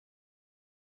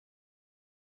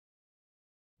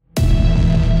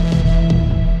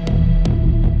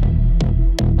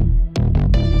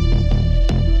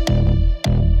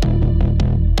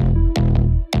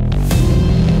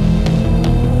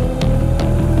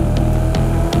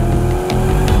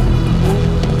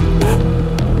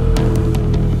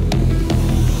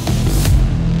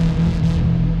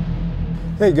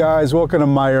Hey guys, welcome to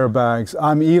MyAirbags.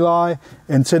 I'm Eli,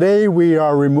 and today we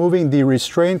are removing the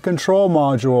restraint control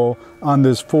module on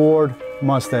this Ford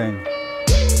Mustang.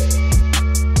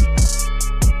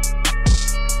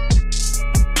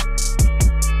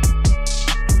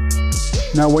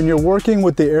 Now, when you're working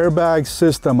with the airbag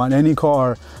system on any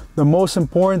car, the most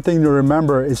important thing to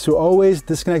remember is to always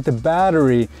disconnect the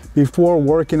battery before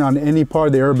working on any part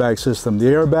of the airbag system, the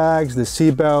airbags, the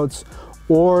seat belts,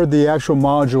 or the actual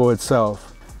module itself.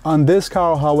 On this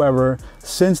car, however,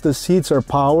 since the seats are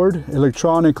powered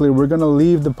electronically, we're going to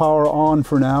leave the power on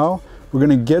for now. We're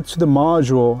going to get to the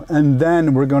module, and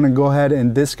then we're going to go ahead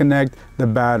and disconnect the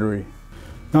battery.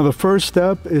 Now, the first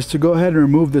step is to go ahead and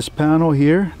remove this panel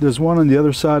here. There's one on the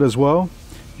other side as well.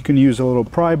 You can use a little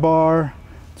pry bar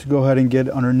to go ahead and get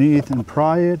underneath and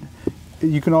pry it.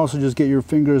 You can also just get your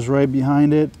fingers right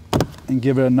behind it and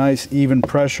give it a nice even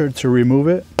pressure to remove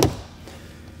it.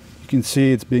 You can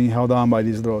see it's being held on by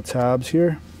these little tabs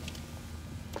here.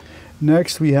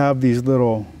 Next, we have these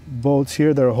little bolts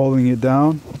here that are holding it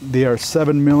down. They are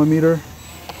 7mm.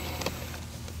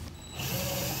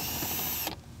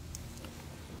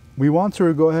 We want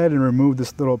to go ahead and remove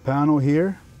this little panel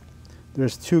here.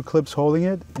 There's two clips holding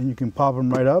it, and you can pop them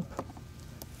right up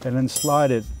and then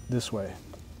slide it this way.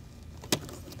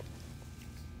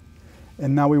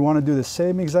 And now we want to do the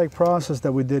same exact process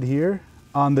that we did here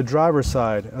on the driver's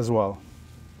side as well.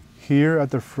 Here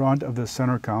at the front of the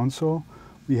center console,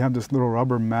 we have this little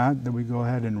rubber mat that we go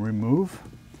ahead and remove.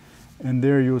 And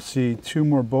there you'll see two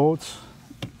more bolts.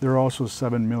 They're also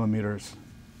 7mm.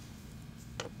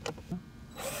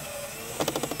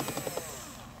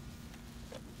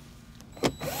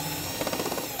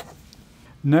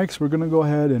 Next, we're going to go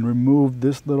ahead and remove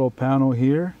this little panel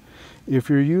here. If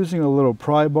you're using a little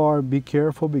pry bar, be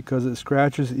careful because it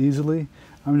scratches easily.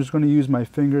 I'm just going to use my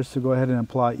fingers to go ahead and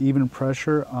apply even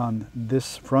pressure on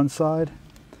this front side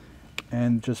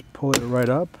and just pull it right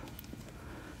up.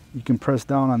 You can press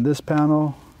down on this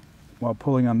panel while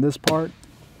pulling on this part.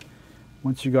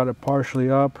 Once you got it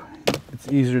partially up, it's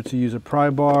easier to use a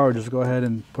pry bar or just go ahead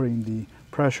and putting the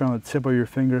pressure on the tip of your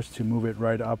fingers to move it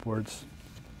right upwards.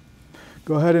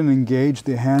 Go ahead and engage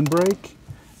the handbrake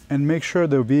and make sure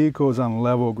the vehicle is on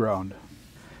level ground.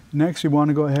 Next, we want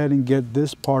to go ahead and get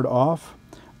this part off.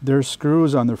 There's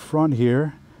screws on the front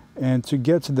here, and to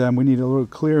get to them we need a little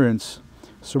clearance.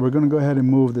 So we're going to go ahead and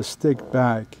move the stick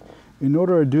back. In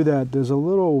order to do that, there's a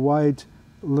little white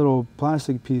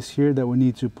plastic piece here that we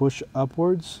need to push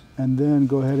upwards, and then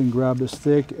go ahead and grab the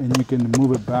stick and you can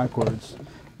move it backwards.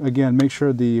 Again, make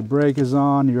sure the brake is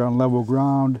on, you're on level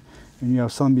ground, and you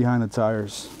have sun behind the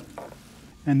tires.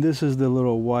 And this is the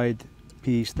little white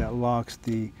piece that locks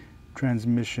the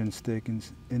transmission stick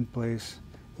in place.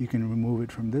 You can remove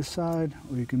it from this side,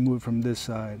 or you can move it from this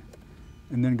side,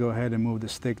 and then go ahead and move the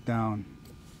stick down.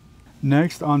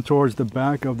 Next, on towards the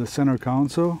back of the center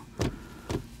console,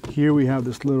 here we have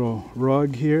this little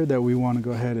rug here that we want to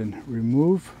go ahead and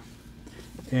remove.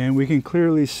 And we can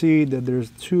clearly see that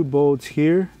there's two bolts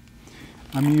here.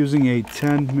 I'm using a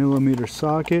 10mm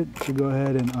socket to go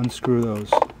ahead and unscrew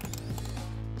those.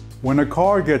 When a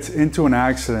car gets into an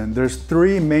accident, there's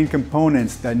three main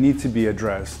components that need to be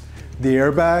addressed: the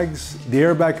airbags, the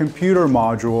airbag computer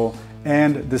module,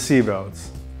 and the seat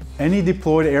belts. Any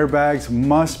deployed airbags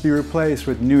must be replaced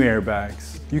with new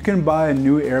airbags. You can buy a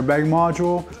new airbag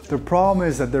module. The problem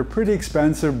is that they're pretty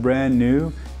expensive brand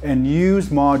new, and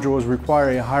used modules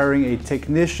require hiring a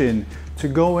technician to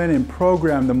go in and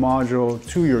program the module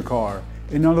to your car.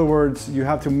 In other words, you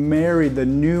have to marry the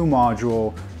new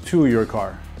module to your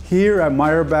car. Here at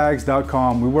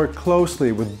MyAirbags.com, we work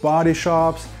closely with body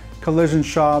shops, collision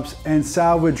shops, and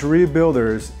salvage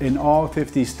rebuilders in all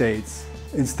 50 states.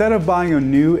 Instead of buying a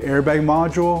new airbag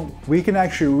module, we can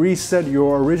actually reset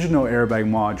your original airbag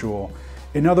module.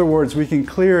 In other words, we can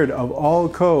clear it of all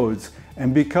codes,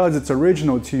 and because it's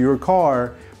original to your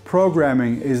car,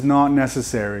 programming is not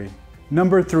necessary.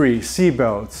 Number 3, seat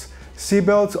belts. Seat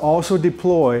belts also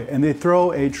deploy and they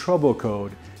throw a trouble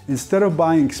code. Instead of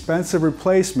buying expensive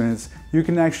replacements, you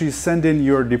can actually send in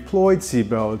your deployed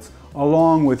seatbelts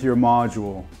along with your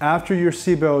module. After your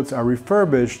seatbelts are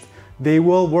refurbished, they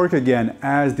will work again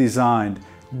as designed.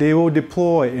 They will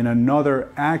deploy in another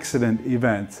accident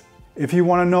event. If you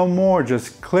want to know more,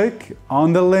 just click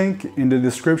on the link in the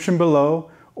description below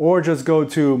or just go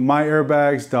to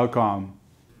MyAirbags.com.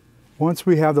 Once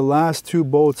we have the last two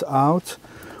bolts out,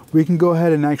 we can go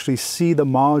ahead and actually see the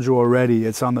module already.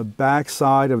 It's on the back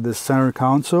side of the center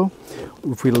console.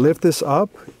 If we lift this up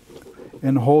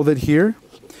and hold it here,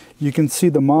 you can see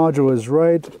the module is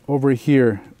right over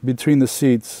here between the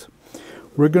seats.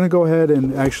 We're going to go ahead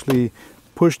and actually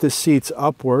push the seats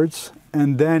upwards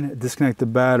and then disconnect the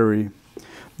battery.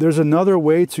 There's another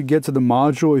way to get to the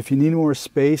module. If you need more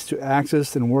space to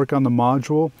access and work on the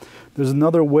module, there's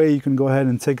another way you can go ahead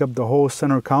and take up the whole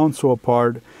center console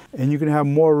apart, and you can have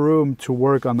more room to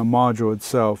work on the module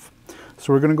itself.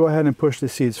 So we're going to go ahead and push the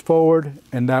seats forward,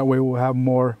 and that way we'll have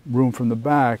more room from the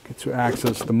back to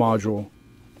access the module.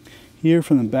 Here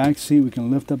from the back seat, we can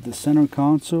lift up the center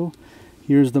console.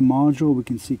 Here's the module. We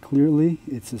can see clearly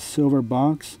it's a silver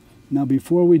box. Now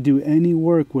before we do any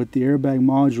work with the airbag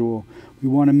module, we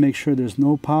want to make sure there's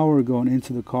no power going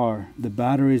into the car. The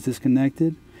battery is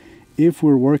disconnected. If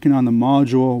we're working on the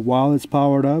module while it's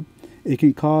powered up, it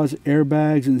can cause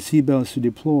airbags and seatbelts to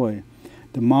deploy.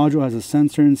 The module has a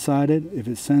sensor inside it. If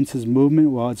it senses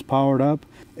movement while it's powered up,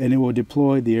 and it will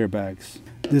deploy the airbags.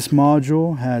 This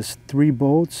module has 3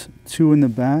 bolts, 2 in the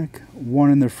back,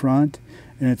 1 in the front,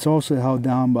 and it's also held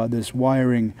down by this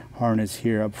wiring harness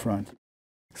here up front.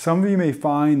 Some of you may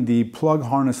find the plug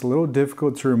harness a little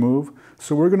difficult to remove,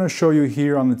 so we're going to show you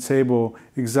here on the table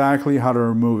exactly how to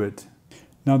remove it.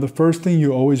 Now the first thing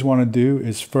you always want to do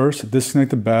is first disconnect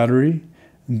the battery,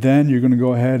 then you're going to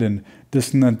go ahead and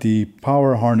disconnect the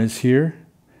power harness here,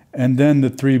 and then the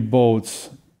 3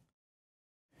 bolts.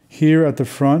 Here at the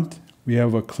front we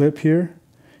have a clip here.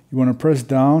 You want to press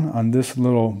down on this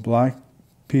little black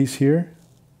piece here,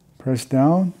 press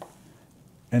down,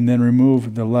 and then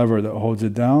remove the lever that holds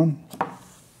it down.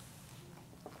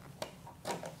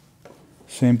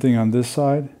 Same thing on this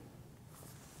side.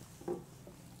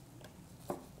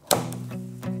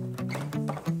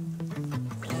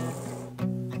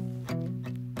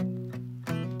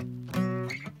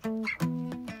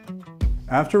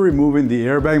 After removing the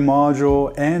airbag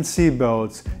module and seat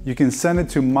belts, you can send it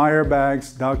to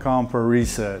MyAirbags.com for a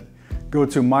reset. Go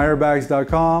to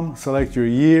MyAirbags.com, select your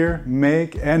year,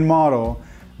 make, and model,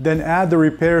 then add the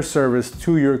repair service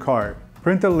to your cart.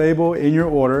 Print the label in your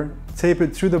order, tape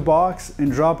it to the box,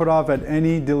 and drop it off at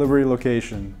any delivery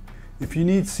location. If you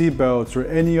need seat belts or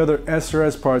any other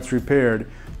SRS parts repaired,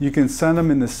 you can send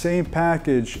them in the same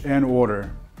package and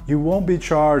order. You won't be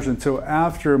charged until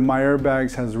after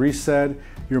MyAirbags has reset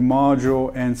your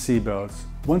module and seat belts.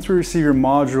 Once we receive your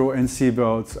module and seat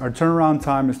belts, our turnaround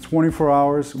time is 24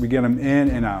 hours. We get them in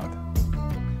and out.